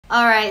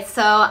All right,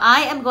 so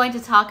I am going to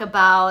talk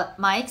about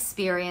my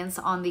experience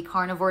on the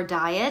carnivore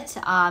diet.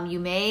 You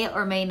may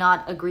or may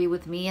not agree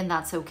with me, and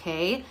that's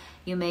okay.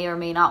 You may or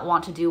may not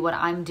want to do what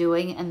I'm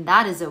doing, and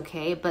that is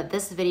okay. But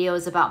this video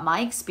is about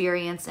my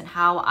experience and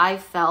how I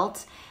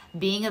felt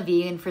being a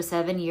vegan for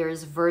 7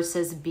 years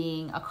versus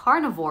being a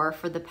carnivore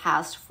for the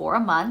past 4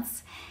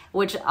 months,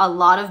 which a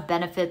lot of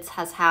benefits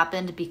has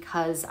happened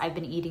because I've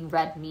been eating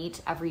red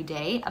meat every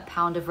day, a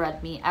pound of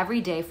red meat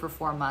every day for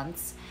 4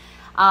 months.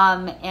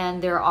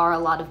 And there are a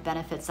lot of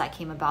benefits that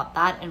came about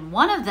that. And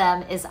one of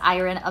them is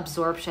iron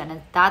absorption.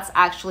 And that's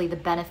actually the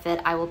benefit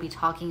I will be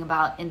talking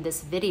about in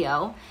this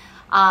video.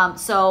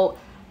 So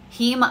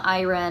heme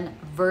iron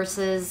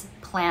versus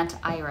plant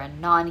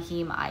iron,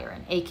 non-heme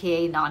iron,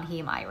 aka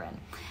non-heme iron.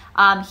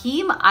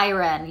 Heme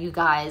iron, you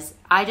guys,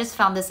 I just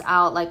found this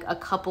out like a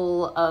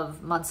couple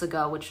of months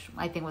ago, which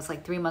I think was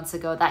like 3 months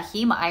ago, that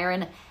heme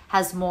iron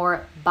has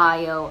more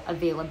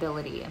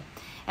bioavailability.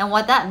 And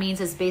what that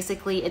means is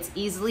basically it's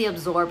easily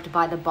absorbed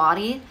by the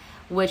body,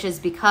 which is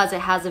because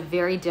it has a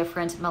very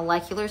different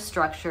molecular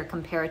structure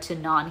compared to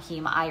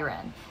non-heme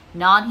iron.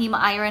 Non-heme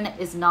iron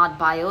is not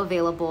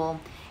bioavailable.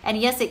 And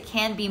yes, it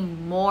can be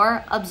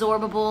more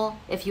absorbable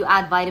if you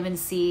add vitamin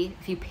C,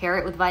 if you pair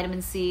it with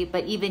vitamin C,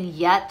 but even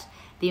yet,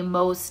 the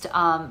most,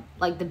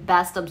 like the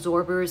best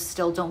absorbers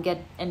still don't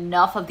get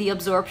enough of the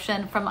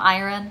absorption from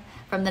iron,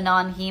 from the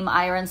non-heme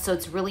iron. So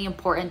it's really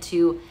important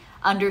to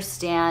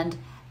understand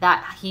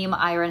that heme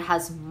iron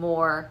has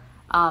more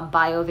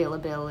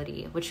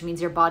bioavailability, which means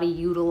your body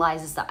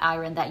utilizes the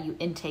iron that you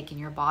intake in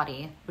your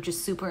body, which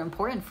is super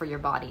important for your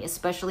body,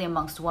 especially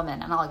amongst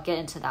women. And I'll get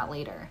into that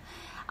later.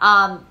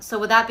 So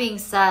with that being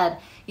said,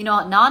 you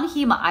know,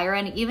 non-heme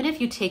iron, even if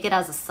you take it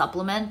as a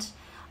supplement,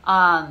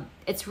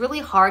 it's really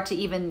hard to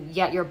even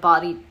get your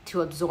body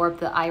to absorb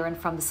the iron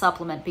from the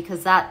supplement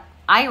because that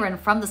iron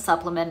from the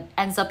supplement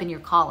ends up in your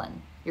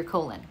colon.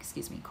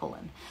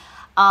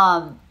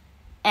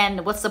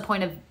 And what's the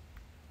point of,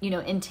 you know,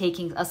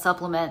 intaking a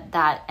supplement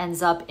that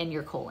ends up in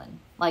your colon?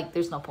 Like,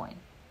 there's no point.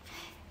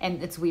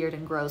 And it's weird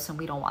and gross, and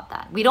we don't want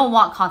that. We don't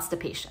want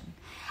constipation.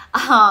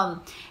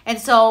 And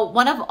so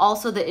one of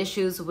also the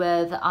issues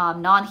with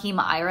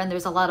non-heme iron,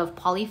 there's a lot of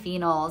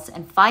polyphenols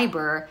and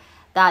fiber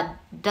that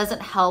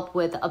doesn't help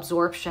with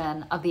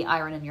absorption of the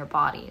iron in your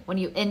body when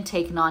you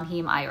intake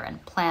non-heme iron,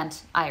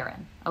 plant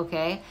iron,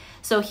 okay?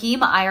 So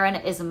heme iron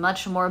is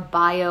much more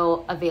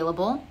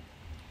bioavailable,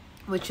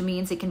 which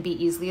means it can be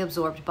easily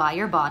absorbed by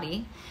your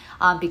body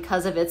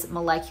because of its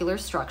molecular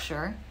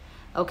structure.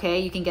 Okay,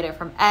 you can get it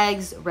from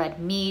eggs, red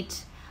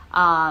meat,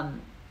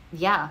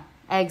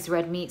 eggs,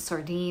 red meat,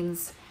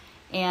 sardines.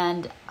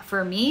 And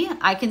for me,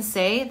 I can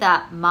say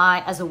that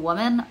as a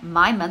woman,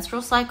 my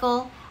menstrual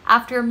cycle,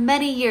 after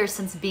many years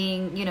since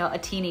being, you know, a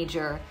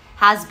teenager,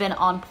 has been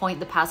on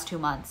point the past 2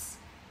 months.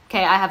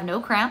 Okay, I have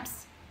no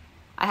cramps.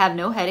 I have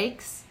no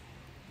headaches.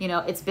 You know,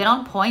 it's been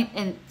on point,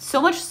 and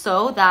so much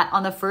so that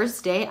on the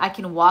first day I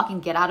can walk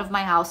and get out of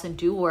my house and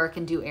do work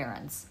and do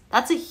errands.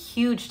 That's a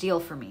huge deal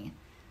for me,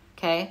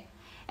 okay?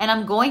 And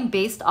I'm going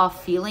based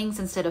off feelings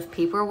instead of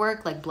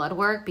paperwork, like blood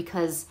work,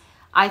 because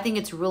I think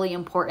it's really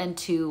important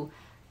to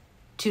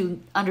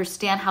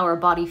understand how our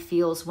body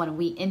feels when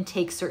we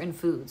intake certain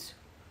foods,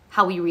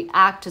 how we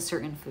react to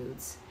certain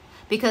foods.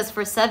 Because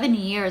for 7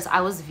 years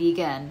I was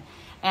vegan,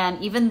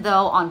 and even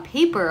though on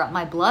paper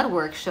my blood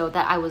work showed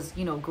that I was,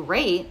 you know,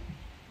 great,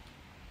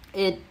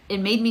 it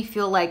made me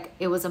feel like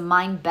it was a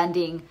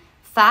mind-bending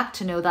fact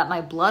to know that my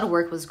blood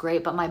work was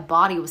great, but my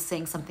body was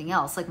saying something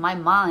else. Like my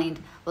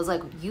mind was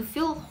like, you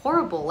feel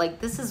horrible. Like,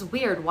 this is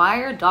weird.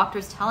 Why are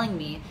doctors telling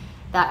me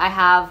that I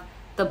have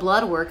the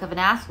blood work of an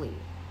athlete,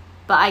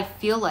 but I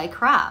feel like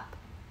crap?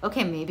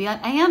 Okay, maybe I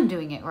am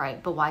doing it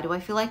right, but why do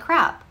I feel like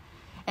crap?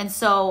 And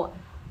so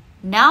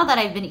now that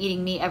I've been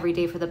eating meat every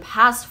day for the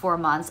past 4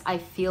 months, I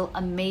feel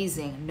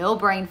amazing. No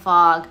brain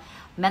fog,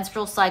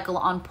 menstrual cycle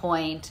on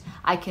point.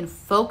 I can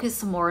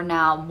focus more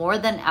now, more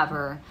than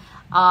ever.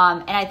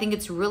 And I think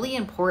it's really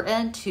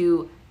important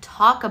to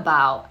talk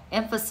about,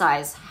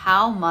 emphasize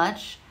how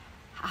much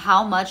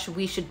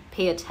we should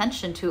pay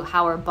attention to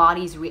how our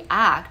bodies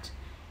react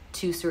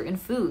to certain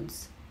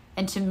foods.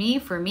 And to me,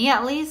 for me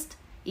at least,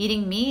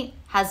 eating meat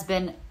has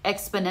been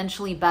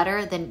exponentially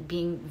better than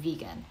being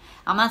vegan.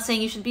 I'm not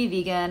saying you should be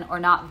vegan or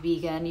not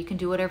vegan. You can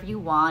do whatever you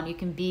want. You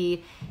can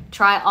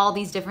try all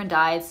these different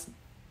diets.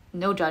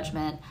 No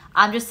judgment.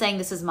 I'm just saying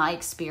this is my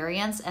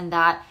experience, and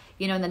that,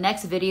 you know, in the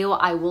next video,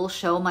 I will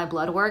show my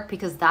blood work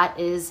because that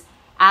is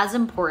as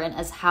important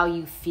as how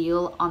you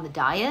feel on the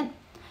diet.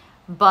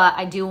 But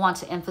I do want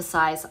to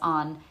emphasize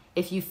on,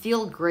 if you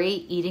feel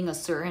great eating a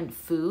certain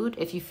food,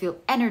 if you feel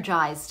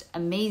energized,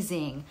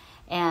 amazing,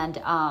 and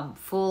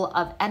full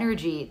of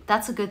energy,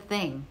 that's a good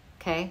thing,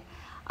 okay?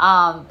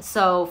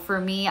 So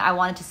for me, I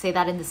wanted to say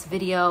that in this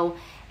video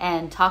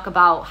and talk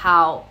about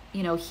how,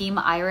 you know, heme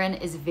iron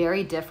is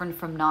very different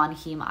from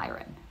non-heme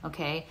iron,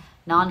 okay?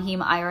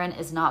 Non-heme iron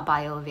is not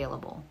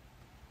bioavailable.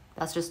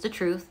 That's just the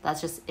truth. That's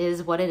just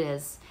is what it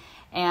is.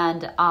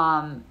 And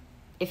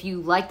If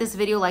you like this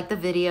video, like the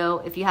video.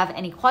 If you have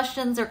any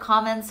questions or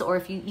comments, or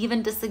if you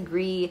even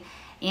disagree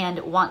and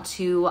want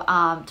to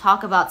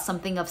talk about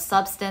something of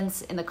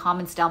substance in the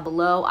comments down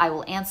below, I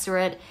will answer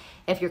it.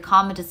 If your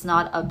comment is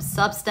not of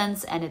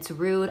substance and it's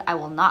rude, I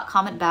will not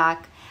comment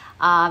back.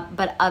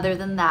 But other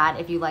than that,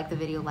 if you like the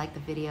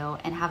video,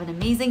 and have an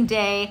amazing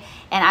day.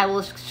 And I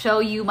will show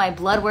you my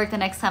blood work the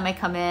next time I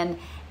come in.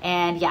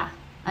 And yeah,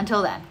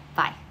 until then,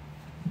 bye.